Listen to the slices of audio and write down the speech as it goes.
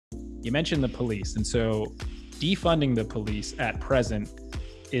You mentioned the police, and so defunding the police at present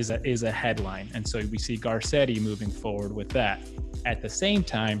is a headline, and so we see Garcetti moving forward with that. At the same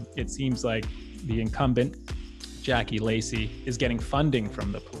time, it seems like the incumbent, Jackie Lacey, is getting funding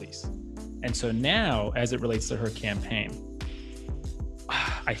from the police. And so now, as it relates to her campaign,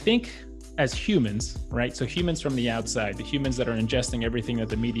 I think as humans, right? So humans from the outside, the humans that are ingesting everything that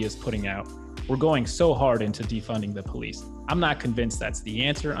the media is putting out, we're going so hard into defunding the police. I'm not convinced that's the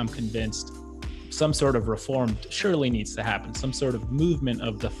answer. I'm convinced some sort of reform surely needs to happen. Some sort of movement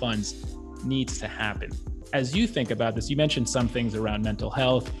of the funds needs to happen. As you think about this, you mentioned some things around mental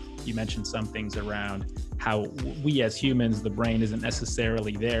health. You mentioned some things around how we as humans, the brain isn't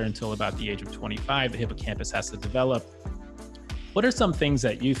necessarily there until about the age of 25. The hippocampus has to develop. What are some things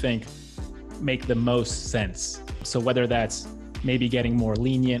that you think make the most sense? So whether that's maybe getting more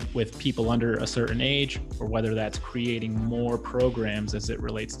lenient with people under a certain age, or whether that's creating more programs as it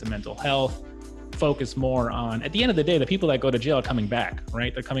relates to mental health, focus more on, at the end of the day, the people that go to jail are coming back,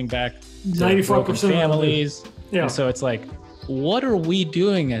 right? They're coming back to broken families. Yeah. And so it's like, what are we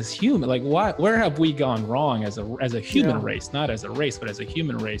doing as human? Like, where have we gone wrong as a human race, not as a race, but as a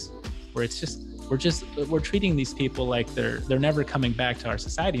human race, where it's just, we're treating these people like they're never coming back to our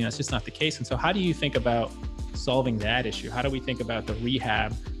society, and that's just not the case. And so how do you think about solving that issue? How do we think about the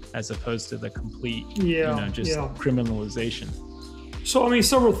rehab as opposed to the complete, criminalization? So, I mean,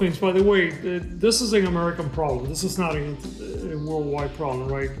 several things. By the way, this is an American problem. This is not a worldwide problem,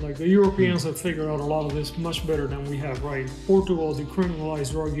 right? Like, the Europeans have figured out a lot of this much better than we have, right? Portugal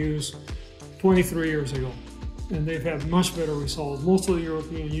decriminalized drug use 23 years ago, and they've had much better results. Most of the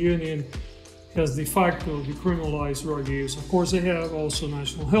European Union has de facto decriminalized drug use. Of course, they have also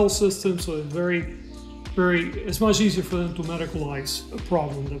national health systems, so it's it's much easier for them to medicalize a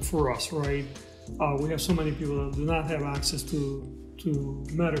problem than for us, right? We have so many people that do not have access to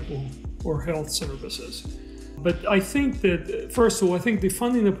medical or health services. But I think that, first of all, I think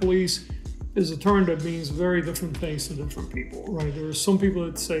defunding the police is a term that means very different things to different people, right? There are some people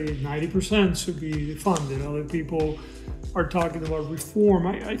that say 90% should be defunded. Other people are talking about reform.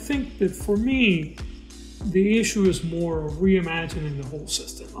 I think that for me, the issue is more of reimagining the whole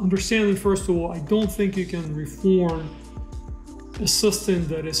system. Understanding, first of all, I don't think you can reform a system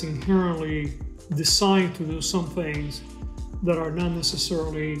that is inherently designed to do some things that are not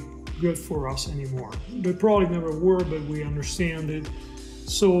necessarily good for us anymore. They probably never were, but we understand it.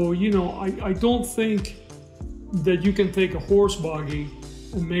 So, I don't think that you can take a horse buggy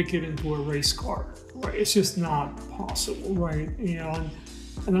and make it into a race car, right? It's just not possible, right? And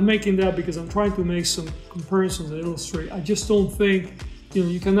I'm making that because I'm trying to make some comparisons that illustrate. I just don't think,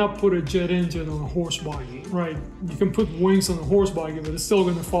 you cannot put a jet engine on a horse buggy, right? You can put wings on a horse buggy, but it's still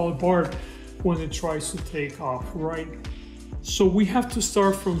going to fall apart when it tries to take off, right? So we have to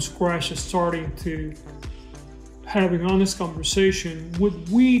start from scratch and starting to have an honest conversation. Would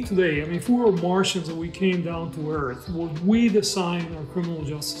we today, I mean, if we were Martians and we came down to Earth, would we design our criminal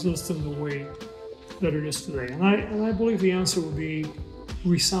justice system the way that it is today? And I believe the answer would be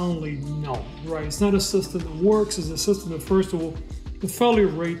resoundingly no, right? It's not a system that works. It's a system that, first of all, the failure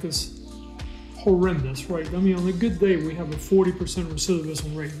rate is horrendous, right? I mean, on a good day, we have a 40%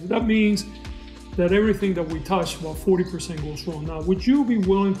 recidivism rate. That means that everything that we touch, about 40% goes wrong. Now, would you be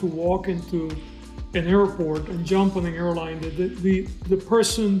willing to walk into an airport and jump on an airline that the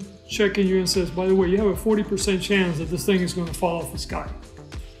person checking you in says, by the way, you have a 40% chance that this thing is going to fall off the sky?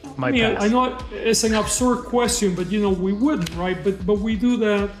 I know it's an absurd question, but we wouldn't, right? But we do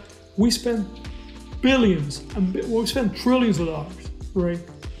that. We spend billions, we spend trillions of dollars, right,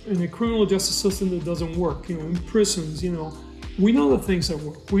 in a criminal justice system that doesn't work. In prisons, we know the things that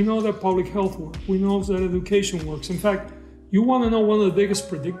work. We know that public health works. We know that education works. In fact, you want to know one of the biggest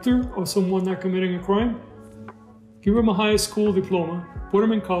predictor of someone not committing a crime? Give them a high school diploma, put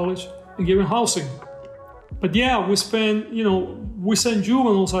them in college, and give them housing. But yeah, we send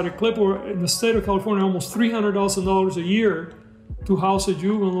juveniles at a clip or in the state of California almost $300,000 a year to house a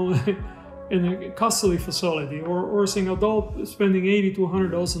juvenile in a custody facility, or as an adult spending $80,000 to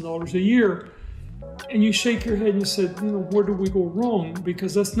 $100,000 a year. And you shake your head and you said, where do we go wrong?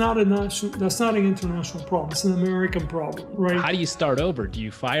 Because that's not an international problem. It's an American problem, right? How do you start over? Do you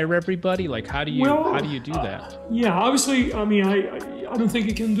fire everybody? Like, how do you do that? Yeah, obviously, I mean, I don't think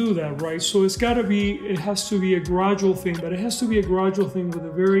you can do that, right? So it has to be a gradual thing, but it has to be a gradual thing with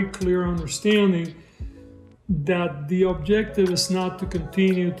a very clear understanding that the objective is not to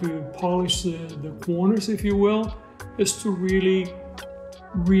continue to polish the corners, if you will, is to really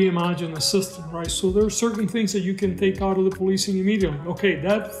reimagine the system, right? So there are certain things that you can take out of the policing immediately. Okay,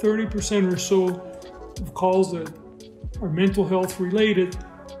 that 30% or so of calls that are mental health related,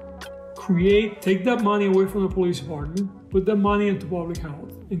 take that money away from the police department, put that money into public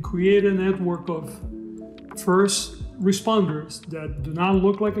health, and create a network of first responders that do not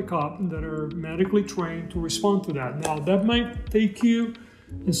look like a cop and that are medically trained to respond to that. Now, that might take you,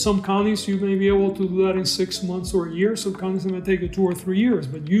 in some counties, you may be able to do that in 6 months or a year. Some counties, it might take you 2 or 3 years,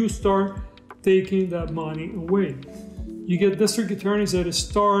 but you start taking that money away. You get district attorneys that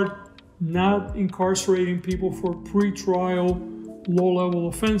start not incarcerating people for pre-trial, low-level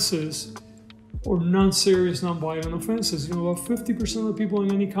offenses or non-serious, non-violent offenses. You know, about 50% of the people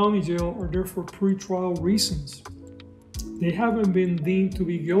in any county jail are there for pre-trial reasons. They haven't been deemed to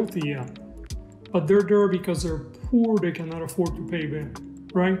be guilty yet, but they're there because they're poor, they cannot afford to pay bail,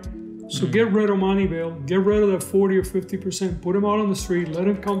 right? So get rid of money bail, get rid of that 40 or 50%, put them out on the street, let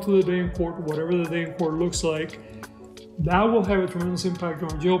them come to the day in court, whatever the day in court looks like. That will have a tremendous impact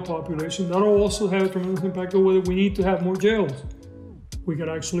on our jail population. That will also have a tremendous impact on whether we need to have more jails. We could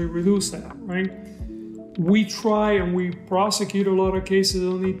actually reduce that, right? We try and we prosecute a lot of cases that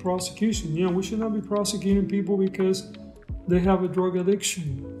don't need prosecution. You know, we should not be prosecuting people because they have a drug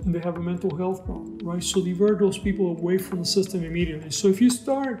addiction and they have a mental health problem, right? So divert those people away from the system immediately. So if you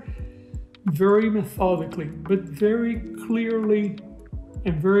start very methodically, but very clearly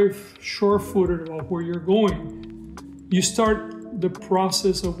and very sure-footed about where you're going, you start the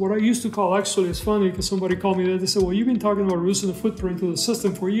process of what I used to call, actually, it's funny because somebody called me that, they said, well, you've been talking about reducing the footprint of the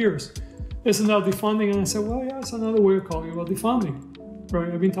system for years. Isn't that defunding? And I said, well, yeah, it's another way of calling about defunding,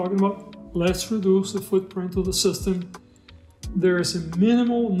 right? I've been talking about, let's reduce the footprint of the system. There is a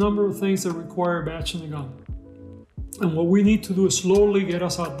minimal number of things that require a batch and a gun. And what we need to do is slowly get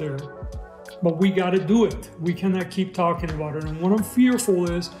us out there. But we got to do it. We cannot keep talking about it. And what I'm fearful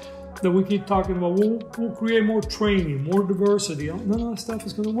is that we keep talking about, we'll create more training, more diversity. None of that stuff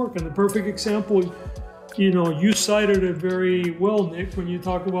is going to work. And the perfect example, you know, you cited it very well, Nick, when you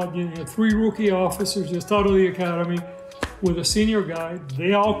talk about, you know, 3 rookie officers just out of the academy with a senior guy.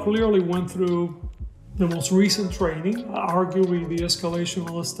 They all clearly went through the most recent training, arguably the escalation,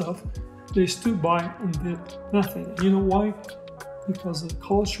 all that stuff. They stood by and did nothing. And you know why? Because the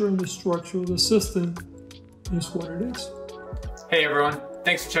culture and the structure of the system is what it is. Hey everyone,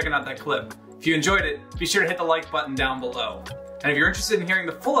 thanks for checking out that clip. If you enjoyed it, be sure to hit the like button down below. And if you're interested in hearing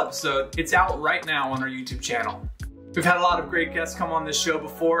the full episode, it's out right now on our YouTube channel. We've had a lot of great guests come on this show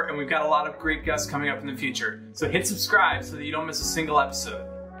before, and we've got a lot of great guests coming up in the future. So hit subscribe so that you don't miss a single episode.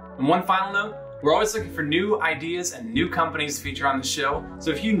 And one final note, we're always looking for new ideas and new companies to feature on the show.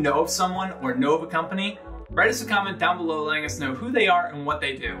 So if you know of someone or know of a company, write us a comment down below letting us know who they are and what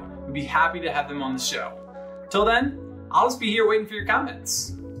they do. We'd be happy to have them on the show. Till then, I'll just be here waiting for your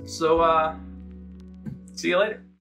comments. So, see you later.